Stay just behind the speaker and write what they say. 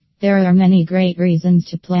There are many great reasons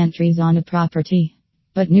to plant trees on a property,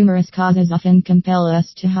 but numerous causes often compel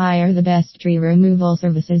us to hire the best tree removal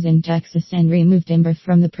services in Texas and remove timber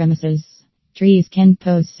from the premises. Trees can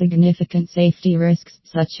pose significant safety risks,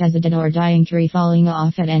 such as a dead or dying tree falling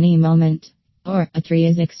off at any moment, or a tree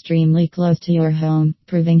is extremely close to your home,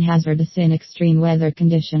 proving hazardous in extreme weather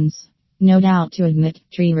conditions. No doubt to admit,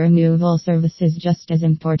 tree removal service is just as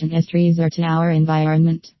important as trees are to our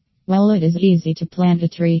environment. While it is easy to plant a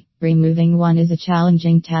tree, removing one is a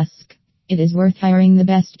challenging task. It is worth hiring the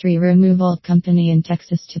best tree removal company in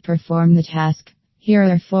Texas to perform the task. Here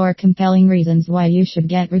are 4 compelling reasons why you should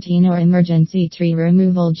get routine or emergency tree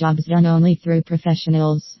removal jobs done only through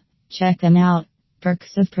professionals. Check them out.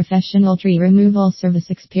 Perks of professional tree removal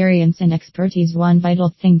service: experience and expertise. One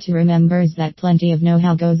vital thing to remember is that plenty of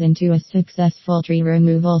know-how goes into a successful tree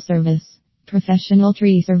removal service. Professional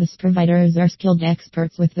tree service providers are skilled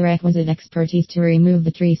experts with the requisite expertise to remove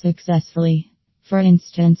the tree successfully. For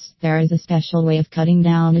instance, there is a special way of cutting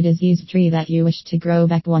down a diseased tree that you wish to grow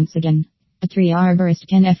back once again. A tree arborist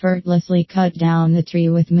can effortlessly cut down the tree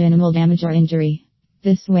with minimal damage or injury.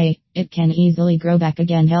 This way, it can easily grow back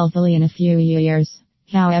again healthily in a few years.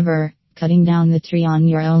 However, cutting down the tree on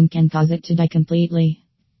your own can cause it to die completely.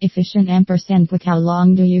 Efficient & quick. How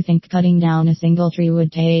long do you think cutting down a single tree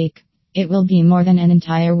would take? It will be more than an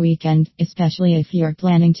entire weekend, especially if you're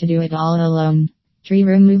planning to do it all alone. Tree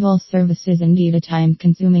removal service is indeed a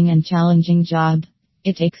time-consuming and challenging job.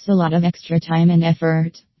 It takes a lot of extra time and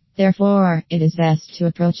effort. Therefore, it is best to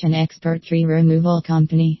approach an expert tree removal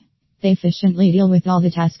company. They efficiently deal with all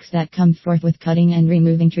the tasks that come forth with cutting and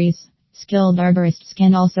removing trees. Skilled arborists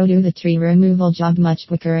can also do the tree removal job much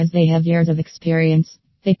quicker as they have years of experience.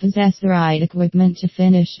 They possess the right equipment to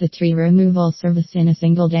finish the tree removal service in a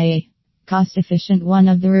single day. Cost efficient. One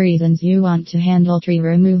of the reasons you want to handle tree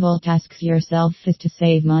removal tasks yourself is to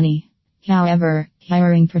save money. However,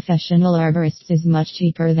 hiring professional arborists is much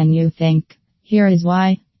cheaper than you think. Here is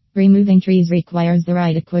why. Removing trees requires the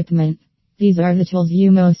right equipment. These are the tools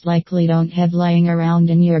you most likely don't have lying around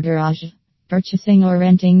in your garage. Purchasing or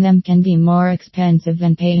renting them can be more expensive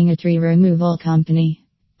than paying a tree removal company.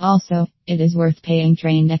 Also, it is worth paying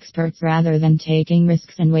trained experts rather than taking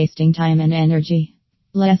risks and wasting time and energy.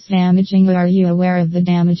 Less damaging. Are you aware of the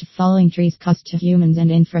damage falling trees cause to humans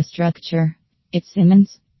and infrastructure? It's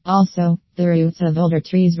immense. Also, the roots of older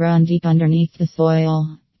trees run deep underneath the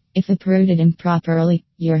soil. If uprooted improperly,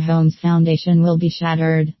 your home's foundation will be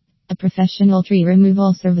shattered. A professional tree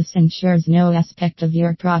removal service ensures no aspect of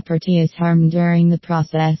your property is harmed during the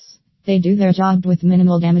process. They do their job with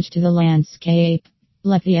minimal damage to the landscape.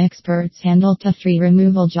 Let the experts handle tough tree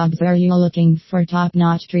removal jobs. Are you looking for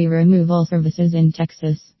top-notch tree removal services in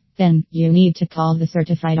Texas? Then, you need to call the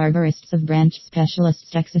Certified Arborists of Branch Specialists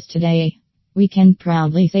Texas today. We can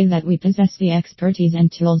proudly say that we possess the expertise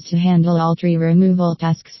and tools to handle all tree removal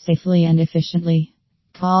tasks safely and efficiently.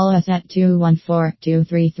 Call us at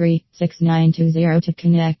 214-233-6920 to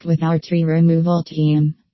connect with our tree removal team.